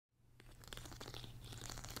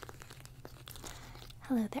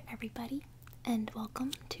Hello there everybody, and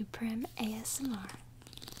welcome to Prim ASMR.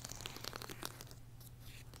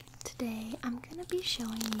 Today I'm going to be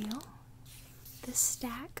showing you this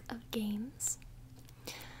stack of games.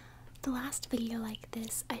 The last video like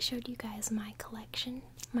this, I showed you guys my collection,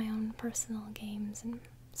 my own personal games, and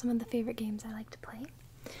some of the favorite games I like to play.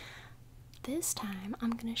 This time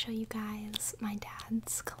I'm going to show you guys my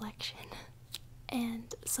dad's collection.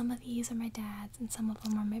 And some of these are my dad's and some of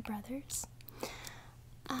them are my brother's.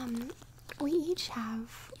 We each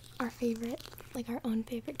have our favorite, like our own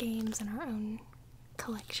favorite games and our own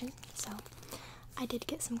collection. So I did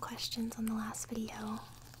get some questions on the last video,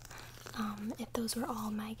 if those were all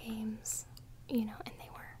my games, you know, and they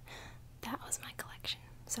were. That was my collection.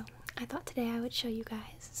 So I thought today I would show you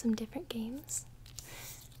guys some different games.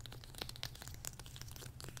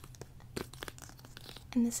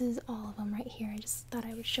 And this is all of them right here. I just thought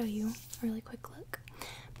I would show you a really quick look.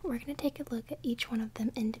 But we're going to take a look at each one of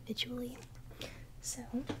them individually. So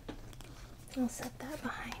I'll set that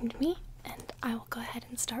behind me and I will go ahead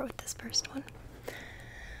and start with this first one.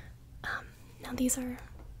 Now these are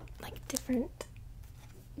like different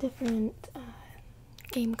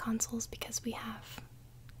game consoles because we have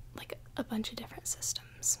like a bunch of different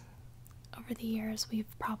systems. Over the years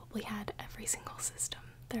we've probably had every single system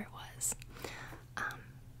there was.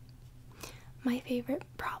 My favorite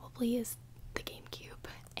probably is the GameCube,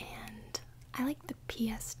 and I like the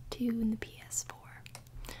PS2 and the PS4.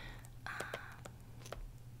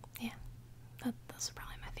 Yeah, those are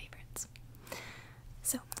probably my favorites.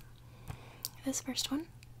 So, this first one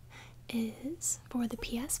is for the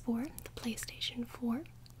PS4, the PlayStation 4,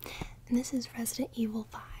 and this is Resident Evil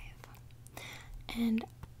 5. And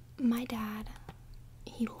my dad,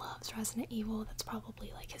 he loves Resident Evil. That's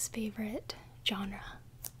probably like his favorite genre,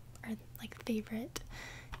 or like favorite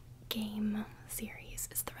game series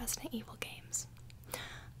is the Resident Evil games.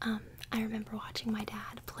 I remember watching my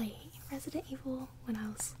dad play Resident Evil when I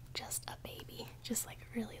was just a baby, just like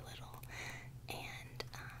really little, and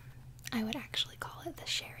I would actually call it the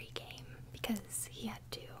Sherry game because he had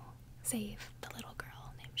to save the little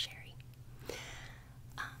girl named Sherry.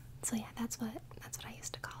 So yeah, that's what I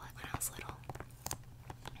used to call it when I was little.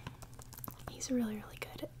 He's really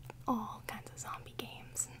good at all kinds of zombie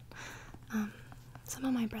games. Some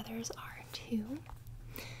of my brothers are too.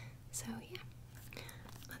 So yeah,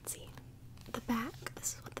 let's see. The back,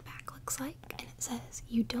 this is what the back looks like, and it says,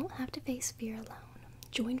 "You don't have to face fear alone.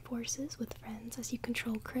 Join forces with friends as you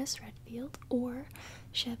control Chris Redfield or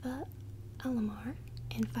Sheva Alomar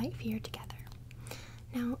and fight fear together."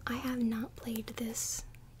 Now, I have not played this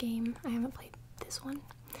game. I haven't played this one.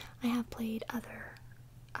 I have played other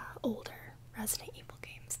older Resident Evil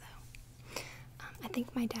games though. I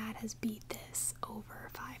think my dad has beat this over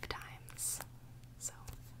 5 times. So,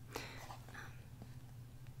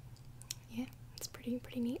 yeah, it's pretty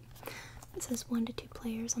neat. It says 1 to 2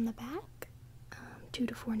 players on the back, 2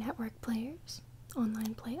 to 4 network players,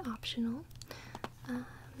 online play optional.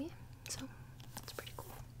 Yeah, so it's pretty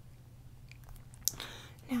cool.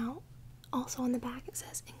 Now, also on the back it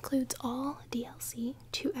says, includes all DLC,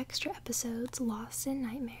 2 extra episodes, Lost in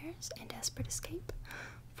Nightmares and Desperate Escape,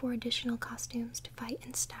 4 additional costumes to fight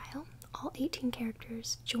in style. All 18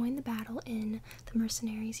 characters join the battle in the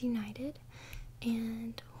Mercenaries United,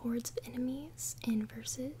 and hordes of enemies in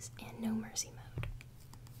Versus and No Mercy mode.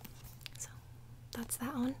 So that's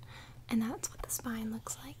that one, and that's what the spine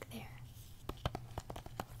looks like there.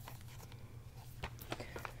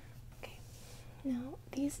 Okay, now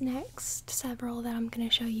these next several that I'm going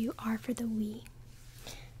to show you are for the Wii.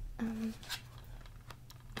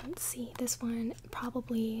 Let's see, this one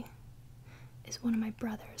probably is one of my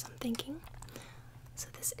brothers, I'm thinking. So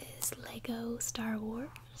this is Lego Star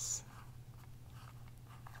Wars.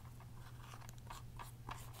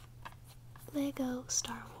 Lego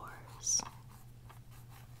Star Wars.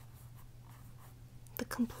 The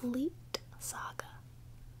complete saga.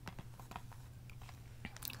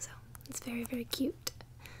 So it's very cute.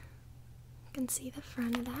 You can see the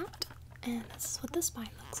front of that, and this is what the spine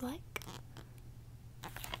looks like.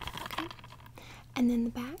 Okay. And then the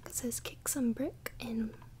back says kick some brick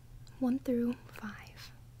in 1 through 5.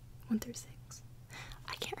 1 through 6.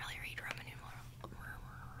 I can't really read Roman numerals. Oh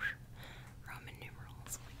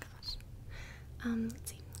my gosh.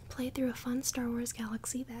 Let's see. Play through a fun Star Wars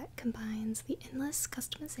galaxy that combines the endless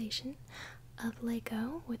customization of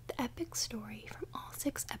Lego with the epic story from all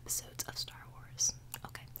 6 episodes of Star Wars.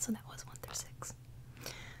 Okay, so that was 1 through 6.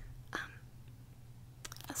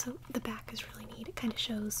 So the back is really neat. It kind of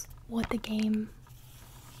shows what the game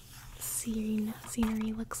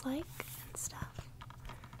scenery looks like and stuff.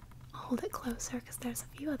 I'll hold it closer because there's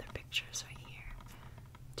a few other pictures right here.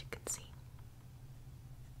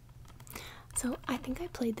 So I think I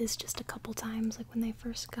played this just a couple times, like when they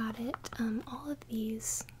first got it. All of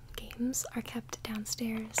these games are kept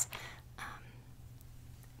downstairs,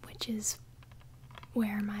 which is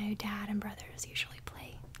where my dad and brothers usually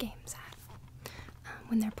play games at,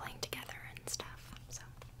 when they're playing together and stuff. So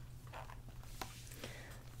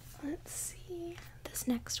let's see. This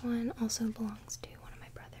next one also belongs to one of my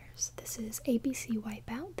brothers. This is ABC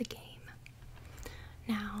Wipeout, the game.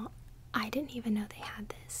 Now, I didn't even know they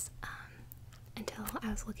had this until I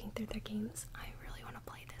was looking through their games. I really want to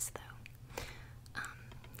play this though.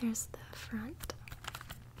 There's the front,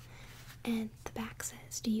 and the back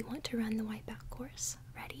says, "Do you want to run the Wipeout course?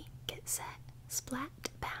 Ready, get set, splat,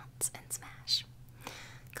 bounce, and smash.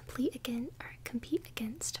 Compete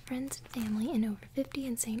against friends and family in over 50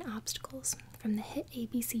 insane obstacles from the hit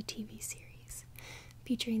ABC TV series,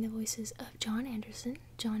 featuring the voices of John Anderson,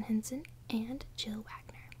 John Henson, and Jill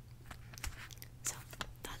Wagner." So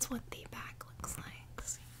that's what the back looks like.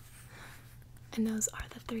 And those are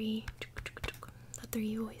the three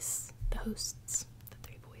hosts, the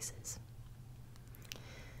three voices.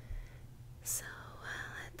 So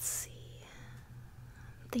let's see.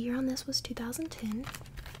 The year on this was 2010,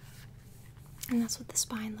 and that's what the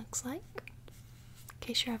spine looks like, in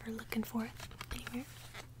case you're ever looking for it anywhere.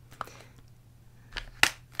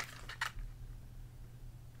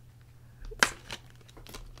 Let's see.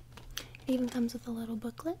 It even comes with a little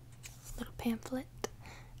booklet, a little pamphlet,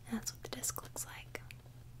 and that's what the disc looks like.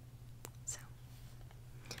 So,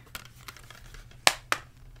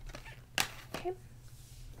 okay,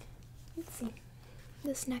 let's see.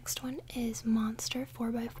 This next one is Monster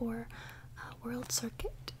 4x4 World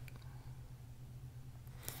Circuit.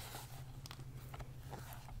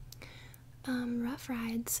 Rough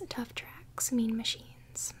rides, tough tracks, mean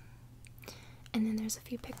machines. And then there's a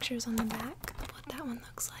few pictures on the back of what that one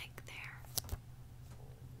looks like there.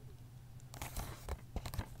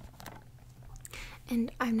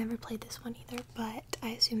 And I've never played this one either, but I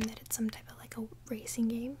assume that it's some type of like a racing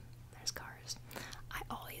game. There's cars.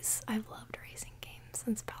 I've loved racing games.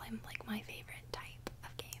 It's probably like my favorite type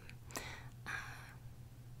of game.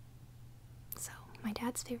 So my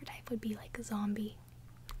dad's favorite type would be like zombie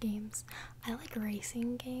games. I like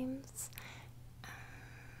racing games.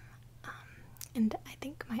 And I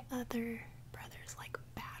think my other brothers like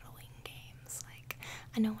battling games. Like,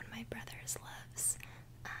 I know one of my brothers loves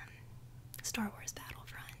Star Wars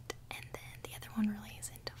Battlefront, and then the other one really is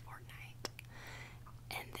into Fortnite.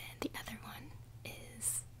 And then the other one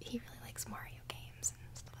is, he really likes Mario games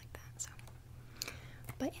and stuff like that, so.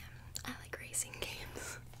 But yeah, I like racing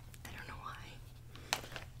games. I don't know why.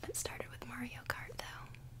 It started with Mario Kart though,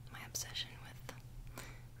 my obsession with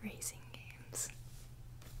racing games.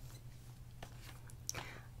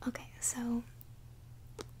 Okay, so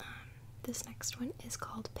this next one is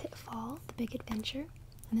called Pitfall, The Big Adventure,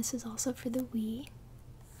 and this is also for the Wii.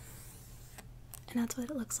 And that's what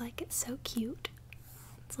it looks like. It's so cute.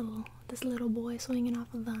 It's this little boy swinging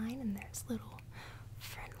off a vine, and there's little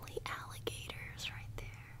friendly alligators right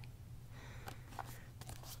there.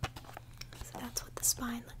 So that's what the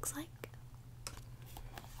spine looks like.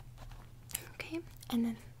 Okay, and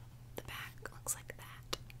then the back looks like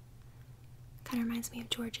that. Kind of reminds me of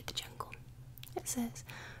George of the Jungle. It says,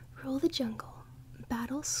 "Rule the jungle,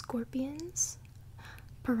 battle scorpions,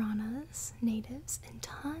 piranhas, natives, and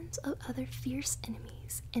tons of other fierce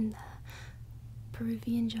enemies in the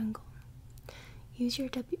Peruvian jungle. Use your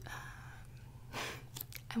I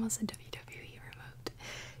almost said WWE remote.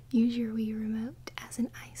 Use your Wii remote as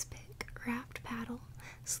an ice pick, raft paddle,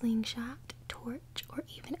 slingshot, torch, or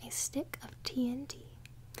even a stick of TNT.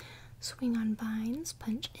 Swing on vines,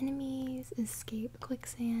 punch enemies, escape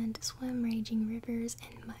quicksand, swim raging rivers,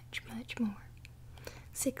 and much, much more.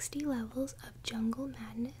 60 levels of jungle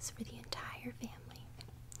madness for the entire family."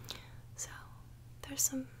 So, there's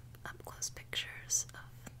some up-close pictures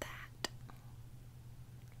of that.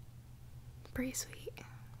 Pretty sweet.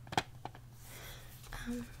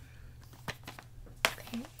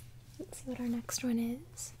 Okay, let's see what our next one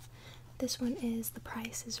is. This one is The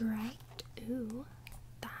Price is Right. Ooh,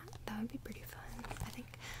 that would be pretty fun. I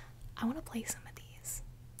think I want to play some of these.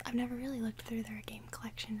 I've never really looked through their game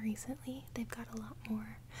collection recently. They've got a lot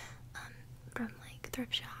more from like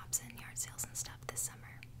thrift shops and yard sales and stuff this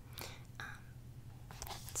summer.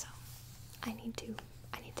 So I need to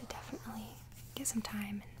definitely get some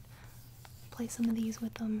time and play some of these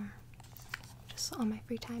with them, or just on my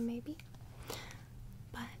free time maybe.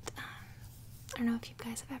 But I don't know if you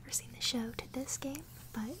guys have ever seen the show to this game,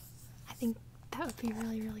 but I think that would be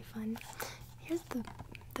really, really fun. Here's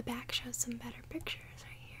the back, shows some better pictures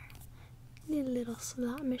right here. Little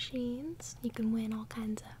slot machines. You can win all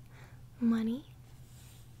kinds of money.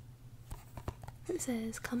 It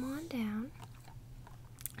says, "Come on down.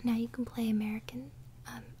 Now you can play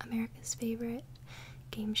America's favorite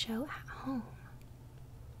game show at home."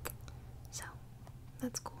 So,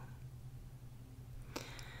 that's cool.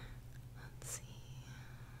 Let's see.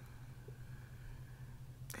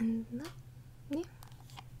 And yeah.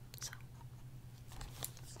 So,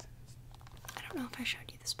 I don't know if I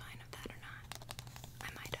showed you the spine of that or not. I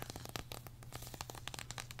might have.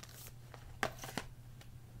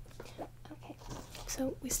 Okay,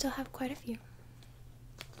 so we still have quite a few.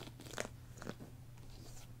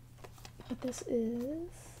 But this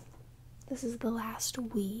is the last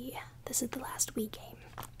Wii. This is the last Wii game.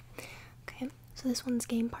 Okay, so this one's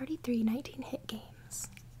Game Party 3 19-hit games.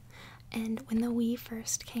 And when the Wii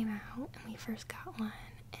first came out, and we first got one,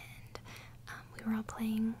 and we were all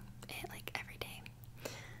playing it like every day,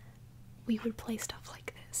 we would play stuff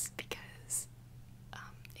like this because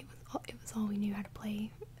it was all we knew how to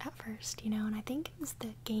play at first, you know. And I think it was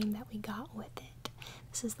the game that we got with it.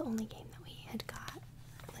 This is the only game that we had got,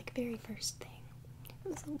 like, very first thing.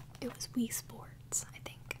 It was Wii Sports, I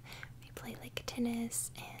think. We played like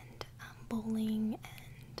tennis and bowling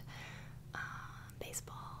and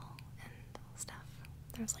baseball and stuff.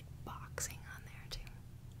 There was like boxing on there too.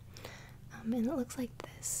 And it looks like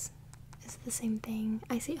this is the same thing.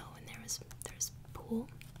 I see. Oh, and there's pool,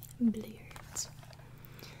 billiards.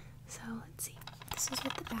 So let's see. This is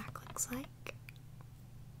what the back looks like.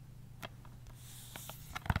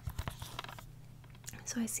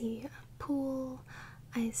 So I see a pool,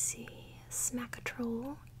 I see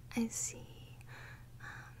Smack-a-Troll, I see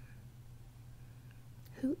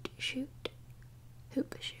Hoop Shoot,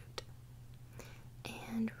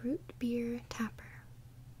 and Root Beer Tapper.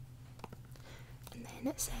 And then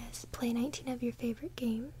it says, play 19 of your favorite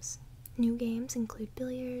games. New games include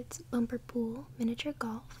billiards, bumper pool, miniature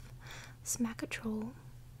golf, Smack-a-Troll,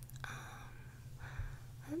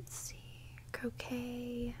 let's see,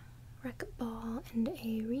 croquet, racquetball, and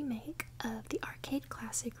a remake of the arcade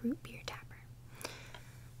classic Root Beer Tapper.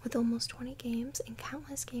 With almost 20 games and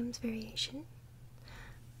countless games variation,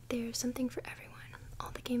 there's something for everyone.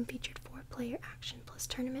 All the game featured 4-player action plus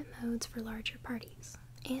tournament modes for larger parties,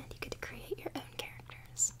 and you get to create your own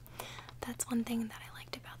characters. That's one thing that I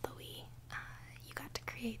liked about the Wii. You got to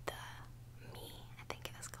create the me. I think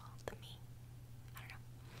it was called the me. I don't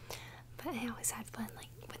know, but I always had fun like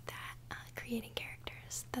with that, creating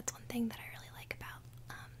characters. That's one thing that I really like about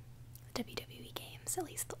WWE games, at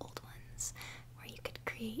least the old ones, where you could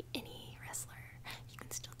create any wrestler. You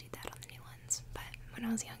can still do that on the new ones, but when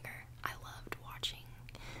I was younger, I loved watching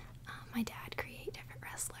my dad create different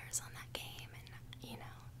wrestlers on that game, and you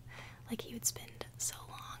know, like he would spend so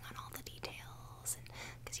long on all the details, and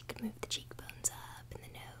because you could move the cheekbones up and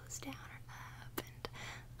the nose down or up, and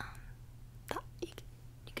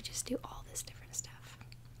you could just do all this different stuff.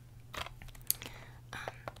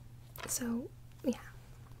 So yeah,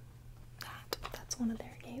 that's one of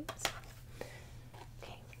their games.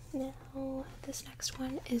 Okay, now this next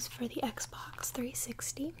one is for the Xbox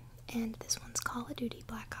 360, and this one's Call of Duty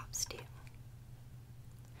Black Ops 2.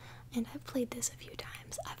 And I've played this a few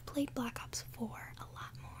times. I've played Black Ops 4 a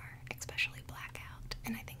lot more, especially Blackout,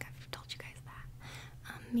 and I think I've told you guys that.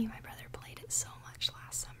 Me and my brother played it so much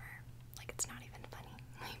last summer. Like, it's not even funny.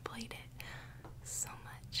 We played it so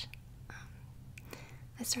much.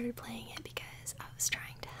 I started playing it because I was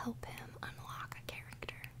trying to help him unlock a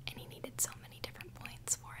character, and he needed so many different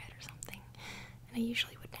points for it or something. And I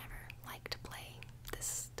usually would never like to play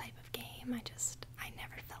this type of game. I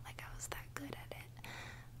never felt like I was that good at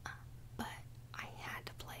it. But I had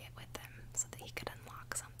to play it with him so that he could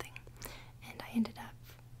unlock something. And I ended up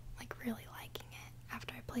like really liking it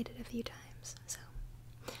after I played it a few times. So,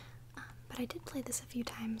 but I did play this a few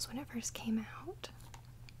times when it first came out.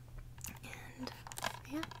 And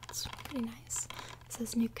yeah, it's pretty nice. It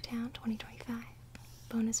says Nuketown 2025.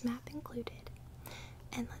 Bonus map included.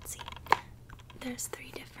 And let's see. There's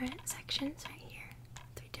 3 different sections right here.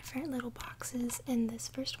 3 different little boxes, and this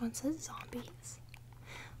first one says zombies.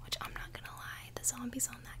 Which, I'm not gonna lie, the zombies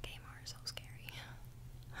on that game are so scary.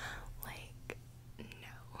 Like,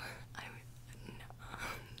 no. No.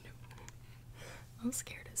 I'm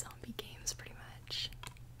scared of zombie games pretty much.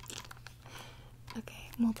 Okay,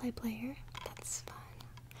 multiplayer. That's fun.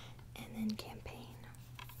 And then campaign.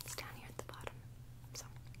 It's down here at the bottom. So,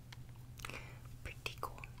 pretty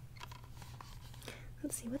cool.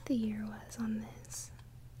 Let's see what the year was on this.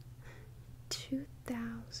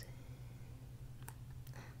 2000.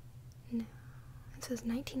 No. It says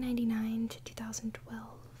 1999 to 2012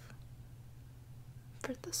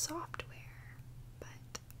 for the software.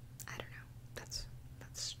 But, I don't know. That's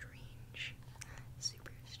strange.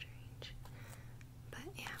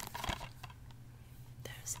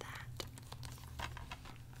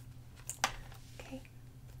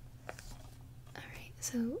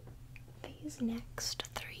 So these next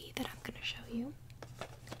three that I'm going to show you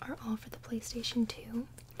are all for the PlayStation 2,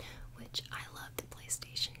 which I love the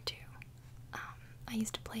PlayStation 2. I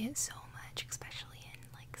used to play it so much, especially in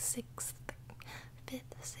like 5th,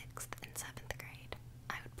 6th, and 7th grade.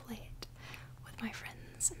 I would play it with my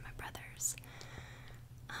friends and my brothers.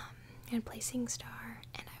 And play SingStar,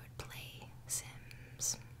 and I would play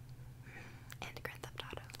Sims and Grand Theft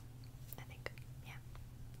Auto, I think,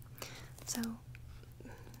 yeah. So,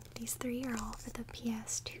 these three are all for the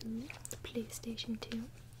PS2, the PlayStation 2.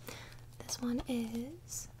 This one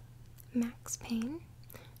is Max Payne,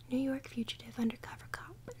 New York Fugitive Undercover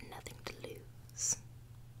Cop, Nothing to Lose.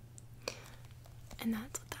 And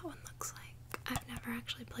that's what that one looks like. I've never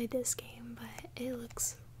actually played this game, but it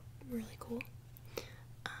looks really cool.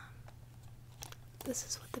 This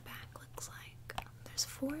is what the back looks like. There's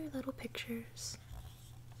 4 little pictures.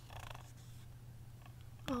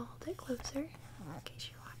 I'll hold it closer in case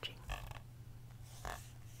you're watching.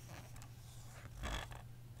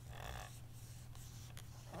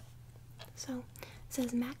 So, it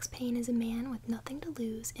says Max Payne is a man with nothing to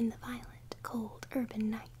lose in the violent, cold, urban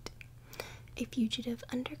night. A fugitive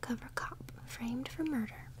undercover cop, framed for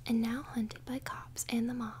murder, and now hunted by cops and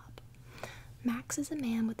the mob. Max is a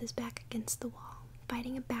man with his back against the wall,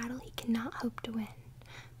 fighting a battle he cannot hope to win.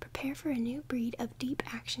 Prepare for a new breed of deep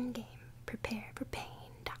action game. Prepare for pain. ...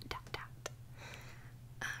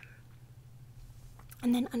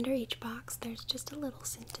 And then under each box, there's just a little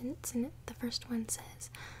sentence, and the first one says,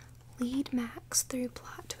 lead Max through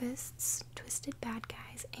plot twists, twisted bad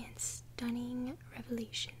guys, and stunning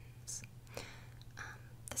revelations.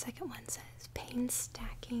 The second one says,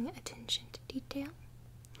 painstaking attention to detail.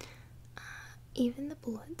 Even the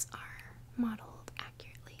bullets are modeled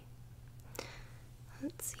accurately.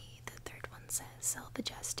 Let's see, the third one says,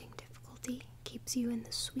 self-adjusting difficulty keeps you in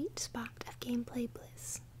the sweet spot of gameplay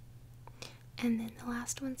bliss. And then the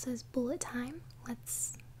last one says, bullet time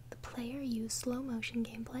lets the player use slow motion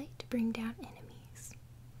gameplay to bring down enemies.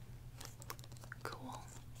 Cool.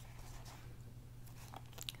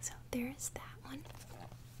 So there's that one.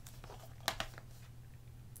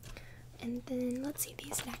 And then let's see,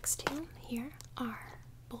 these next two here are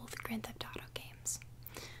both Grand Theft Auto games.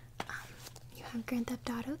 You have Grand Theft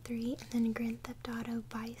Auto 3 and then Grand Theft Auto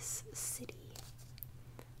Vice City.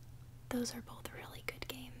 Those are both really good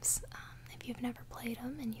games. If you've never played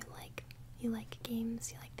them and you like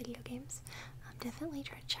games, you like video games, definitely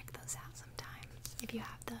try to check those out sometime if you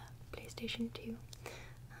have the PlayStation 2.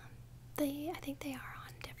 I think they are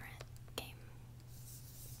on different game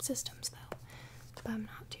systems though, but I'm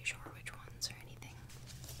not too sure which ones or anything.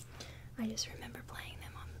 I just remember playing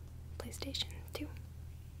them on PlayStation 2.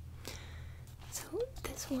 So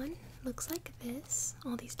this one looks like this,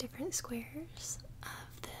 all these different squares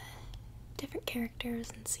of the different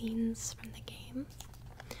characters and scenes from the game.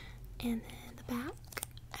 And then the back,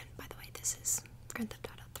 and by the way, this is Grand Theft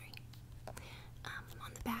Auto 3.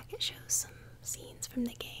 On the back it shows some scenes from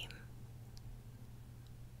the game.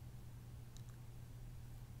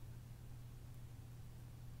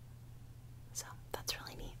 So that's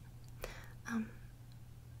really neat.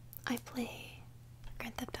 I play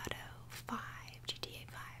Grand Theft Auto 5, GTA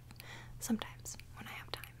 5, sometimes when I have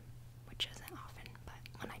time, which isn't often,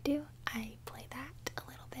 but when I do, I play that a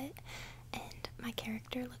little bit, and my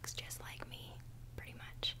character looks just like me, pretty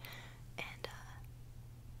much, and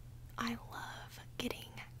I love getting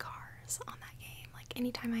cars on that game. Like,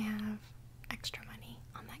 anytime I have extra money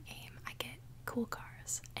on that game, I get cool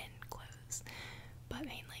cars and clothes, but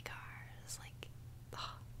mainly cars. Like,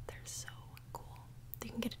 oh, they're so cool. You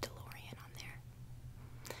can get a DeLorean on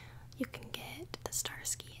there. You can get the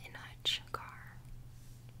Starsky and Hutch car.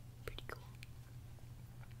 Pretty cool.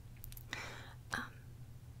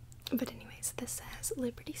 But anyways, this says,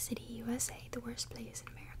 Liberty City, USA, the worst place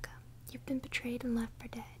in America. You've been betrayed and left for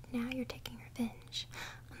dead. Now you're taking revenge.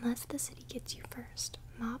 Unless the city gets you first.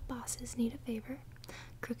 Mob bosses need a favor.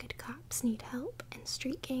 Crooked cops need help. And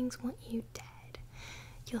street gangs want you dead.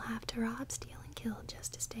 You'll have to rob, steal, and kill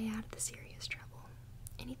just to stay out of the serious trouble.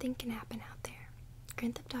 Anything can happen out there.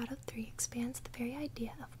 Grand Theft Auto 3 expands the very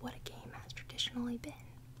idea of what a game has traditionally been.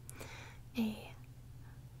 A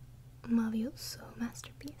mafioso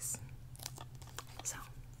masterpiece. So,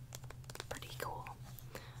 pretty cool.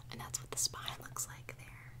 And that's what the spine looks like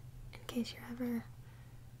there. In case you're ever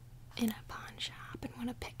in a pawn shop and want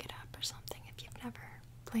to pick it up or something, if you've never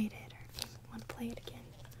played it or if you want to play it again.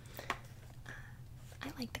 I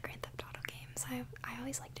like the Grand Theft Auto games. I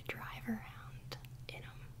always like to drive around in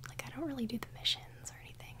them. Like, I don't really do the missions or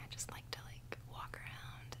anything. I just like to, like, walk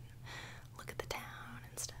around and look at the town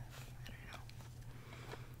and stuff. I don't know.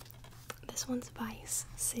 This this one's Vice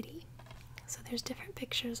City. So there's different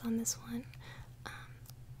pictures on this one.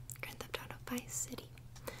 Grand Theft Auto Vice City.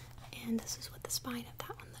 And this is what the spine of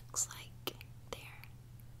that one looks like there.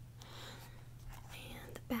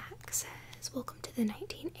 And the back says, "Welcome to the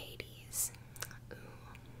 1980s. Ooh,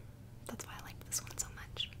 that's why I like this one so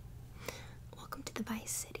much. "Welcome to the Vice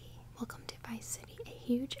City. Welcome to Vice City, a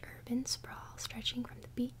huge urban sprawl stretching from the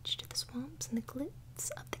beach to the swamps and the glitz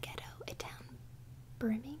of the ghetto, a town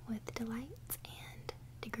brimming with delights and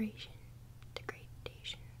degradation.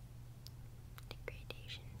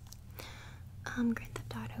 Grand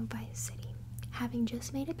Theft Auto Vice City. Having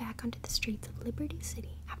just made it back onto the streets of Liberty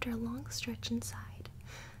City after a long stretch inside,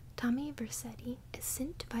 Tommy Vercetti is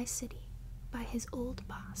sent to Vice City by his old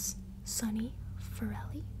boss, Sonny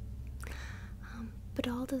Forelli. But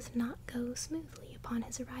all does not go smoothly upon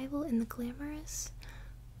his arrival in the glamorous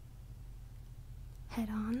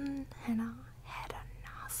hedonistic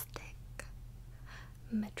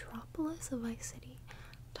metropolis of Vice City.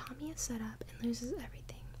 Tommy is set up and loses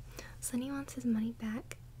everything. Sonny wants his money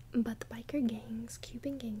back, but the biker gangs,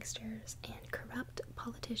 Cuban gangsters, and corrupt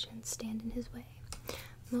politicians stand in his way.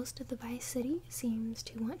 Most of the Vice City seems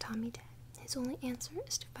to want Tommy dead. His only answer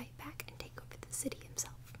is to fight back and take over the city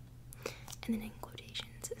himself." And then in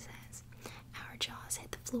quotations it says, "Our jaws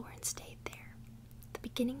hit the floor and stayed there. The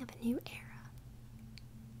beginning of a new era.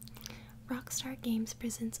 Rockstar Games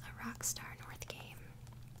presents a Rockstar North game."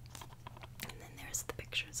 And then there's the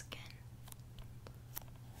pictures again.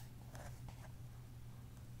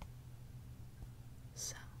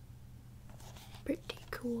 So, pretty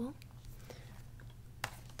cool.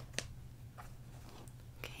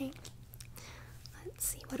 Okay, let's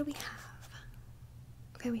see, what do we have?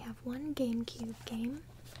 Okay, we have one GameCube game,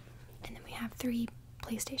 and then we have 3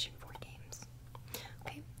 PlayStation 4 games.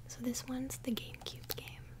 Okay, so this one's the GameCube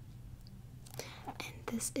game. And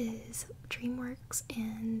this is DreamWorks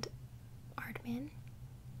and Aardman.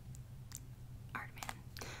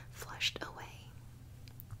 Flushed away.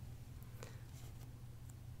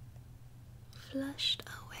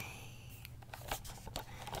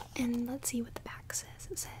 And let's see what the back says.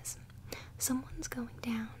 It says, "Someone's going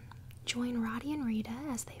down. Join Roddy and Rita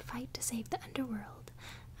as they fight to save the underworld,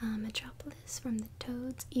 metropolis from the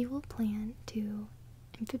Toad's evil plan to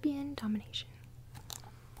amphibian domination."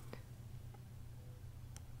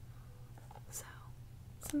 So,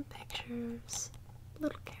 some pictures,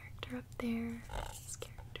 little character up there, this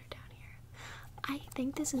character down here. I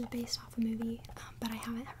think this is based off a movie, but I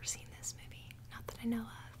haven't ever seen this movie, not that I know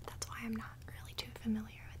of. That's why I'm not really too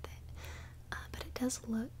familiar with it, but it does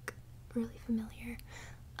look really familiar.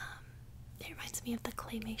 It reminds me of the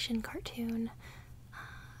claymation cartoon,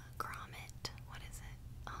 Gromit. What is it?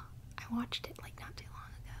 Oh, I watched it like not too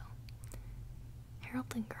long ago.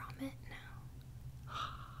 Harold and Gromit? No.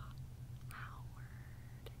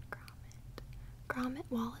 Howard and Gromit. Gromit,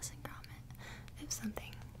 Wallace and Gromit. It was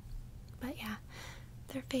something. But yeah,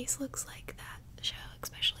 their face looks like that show,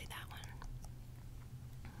 especially that one.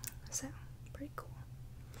 So, pretty cool.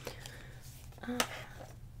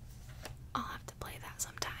 I'll have to play that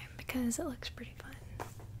sometime because it looks pretty fun.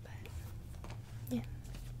 But yeah,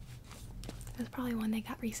 that's probably one they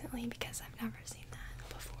got recently because I've never seen that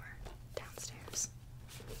before downstairs.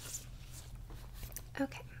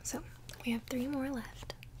 Okay, so we have 3 more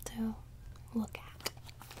left to look at.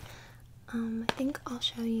 I think I'll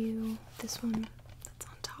show you this one that's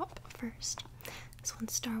on top first. This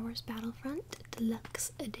one's Star Wars Battlefront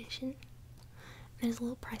Deluxe Edition. There's a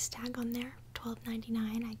little price tag on there,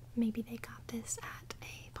 $12.99. Maybe they got this at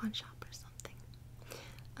a pawn shop or something.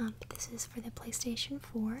 But this is for the PlayStation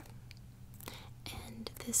 4. And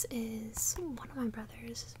this is one of my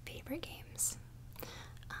brother's favorite games.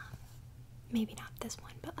 Maybe not this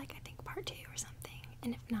one, but like I think part 2 or something.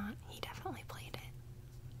 And if not, he definitely played it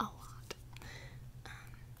a lot.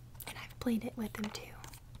 And I've played it with him too,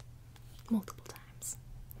 multiple times.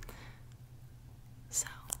 So,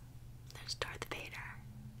 there's Darth Vader.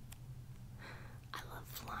 I love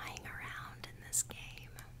flying around in this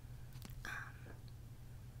game.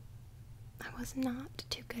 I was not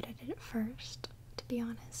too good at it at first, to be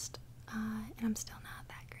honest. And I'm still not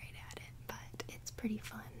that great at it, but it's pretty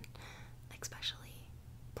fun, especially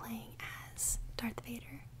playing as Darth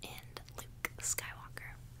Vader and Luke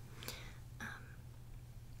Skywalker.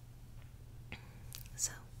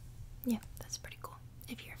 So, yeah, that's pretty cool.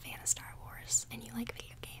 If you're a fan of Star Wars and you like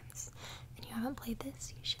video games and you haven't played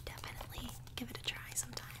this, you should definitely give it a try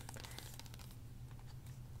sometime.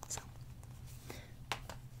 So,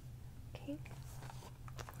 okay,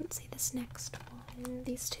 let's see this next one.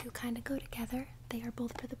 These two kind of go together. They are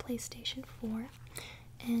both for the PlayStation 4,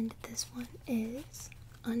 and this one is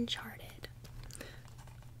Uncharted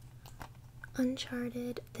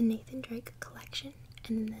Uncharted, the Nathan Drake collection,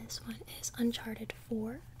 and then this one is Uncharted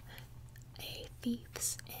 4, A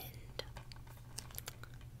Thief's End.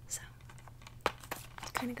 So,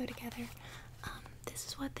 to kind of go together, this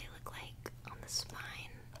is what they look like on the spine.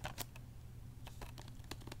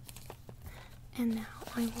 And now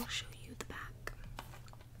I will show you the back.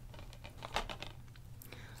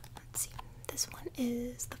 Let's see, this one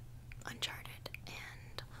is the Uncharted,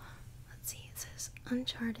 and let's see, it says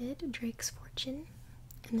Uncharted Drake's Fortune,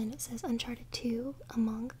 and then it says Uncharted 2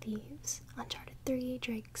 Among Thieves, Uncharted 3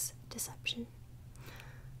 Drake's Deception.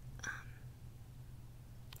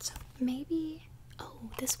 So maybe, oh,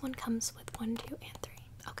 this one comes with 1, 2, and 3.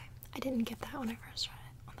 Okay, I didn't get that when I first read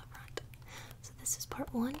it on the front. So this is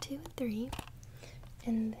part 1, 2, and 3,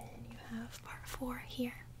 and then you have part 4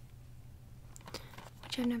 here,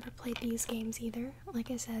 which I've never played these games either. Like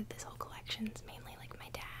I said, this whole collection is mainly like my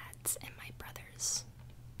dad's and my brother's,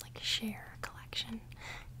 like, share collection.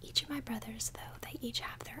 Each of my brothers, though, they each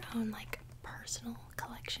have their own, like, personal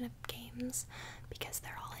collection of games because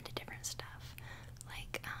they're all into different stuff.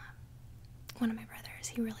 Like, one of my brothers,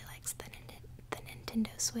 he really likes the Nintendo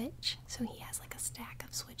Switch, so he has like a stack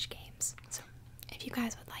of Switch games. So if you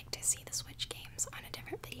guys would like to see the Switch games on a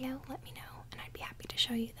different video, let me know, and I'd be happy to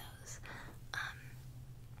show you those.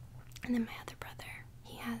 And then my other brother,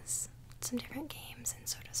 he has some different games, and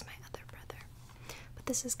so does my other brother. But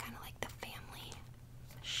this is kind of like the family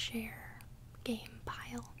share game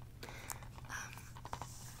pile.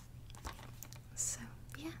 So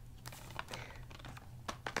yeah,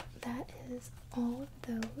 that is all of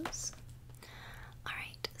those.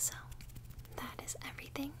 Alright, so that is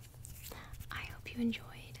everything. I hope you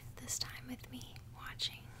enjoyed this time with me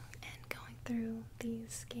watching and going through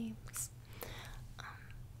these games.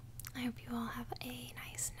 I hope you all have a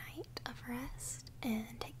nice night of rest and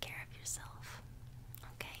take care of yourself.